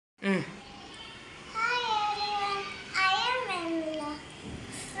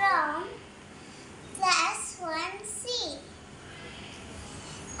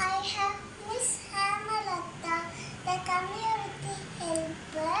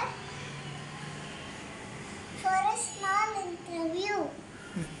small interview.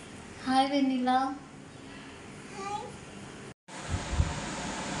 Hi Vennila. Hi.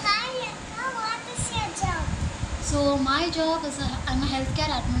 Hi, Rekha. What is your job? So my job is I'm a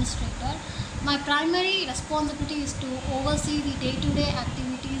healthcare administrator. My primary responsibility is to oversee the day-to-day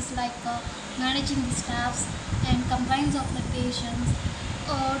activities like managing the staffs and compliance of the patients,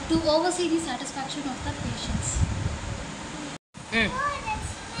 to oversee the satisfaction of the patients. Oh,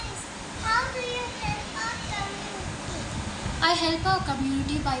 that's nice. How do you help our community? I help our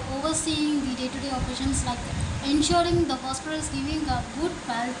community by overseeing the day-to-day operations like ensuring the hospital is giving a good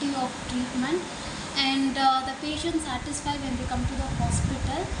quality of treatment and the patients satisfied when they come to the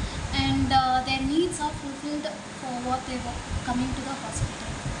hospital and their needs are fulfilled for what they were coming to the hospital.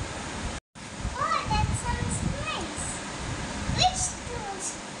 Oh, that sounds nice. Which tools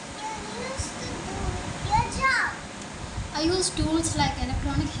you use to do your job? I use tools like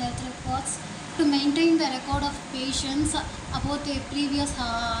electronic health records to maintain the record of patients about their previous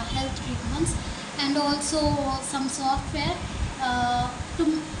health treatments, and also some software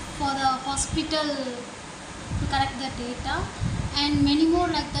for the hospital to collect the data, and many more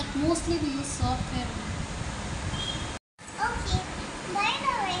like that. Mostly we use software. Okay. By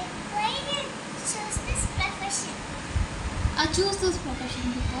the way, why did you choose this profession? I choose this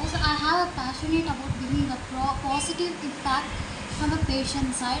profession because I have a passionate about giving a positive impact from the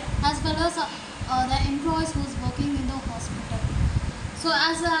patient side as well as the employees who's working in the hospital. So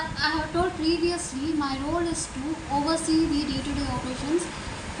as I have told previously, my role is to oversee the day-to-day operations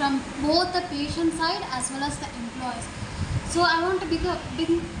from both the patient side as well as the employees. So I want to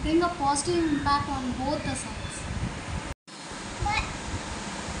bring a positive impact on both the sides.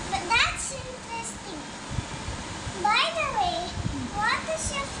 But that's interesting. By the way, what is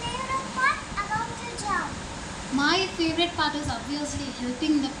your favorite part about your job? My favorite part is obviously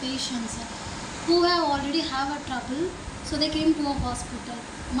helping the patients who have already have a trouble, so they came to a hospital.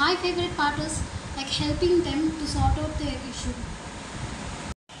 My favorite part is like helping them to sort out their issue.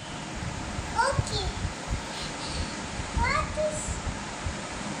 Okay.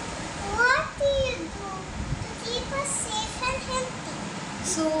 What do you do to keep us safe and healthy?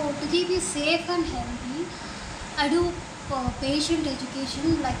 So to keep you safe and healthy, I do patient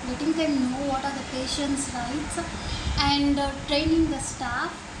education, like letting them know what are the patient's rights, and training the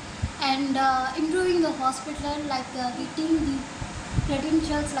staff, and improving the hospital, like getting the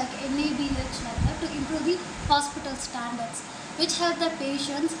credentials like NABH, like that, to improve the hospital standards, which help the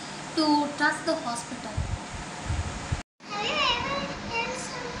patients to trust the hospital. Have you ever helped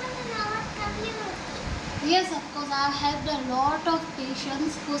someone in our community? Yes, of course, I have helped a lot of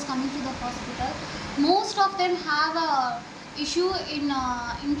patients who's coming to the hospital. Most of them have a issue in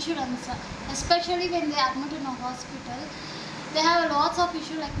insurance, especially when they are admitted in a hospital. They have lots of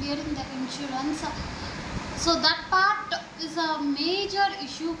issue like clearing the insurance. So that part is a major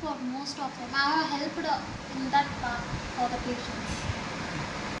issue for most of them. I have helped in that part for the patients.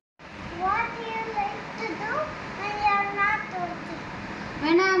 What do you like to do when you are not working?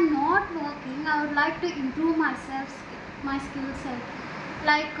 When I am not working, I would like to improve myself, my skill set.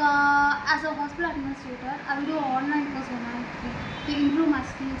 Like as a hospital administrator, I will do an online course when I am free to improve my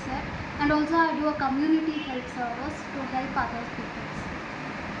skill set, and also I do a community health service to help other people.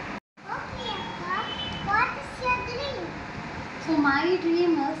 Okay, Akka. What is your dream? So my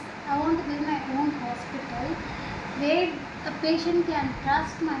dream is I want to build my own hospital where a patient can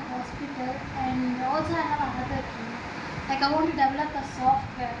trust my hospital, and also I have another dream. Like I want to develop a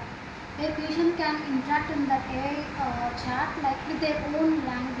software where patient can interact in the AI chat like with their own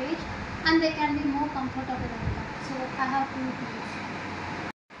language, and they can be more comfortable in that. So I have two dreams.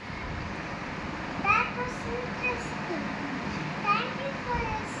 That was interesting. Thank you for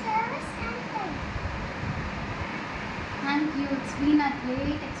your service and time. Thank you. It's been a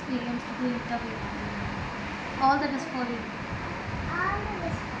great experience to do interview. All the best for you. All the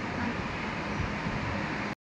best.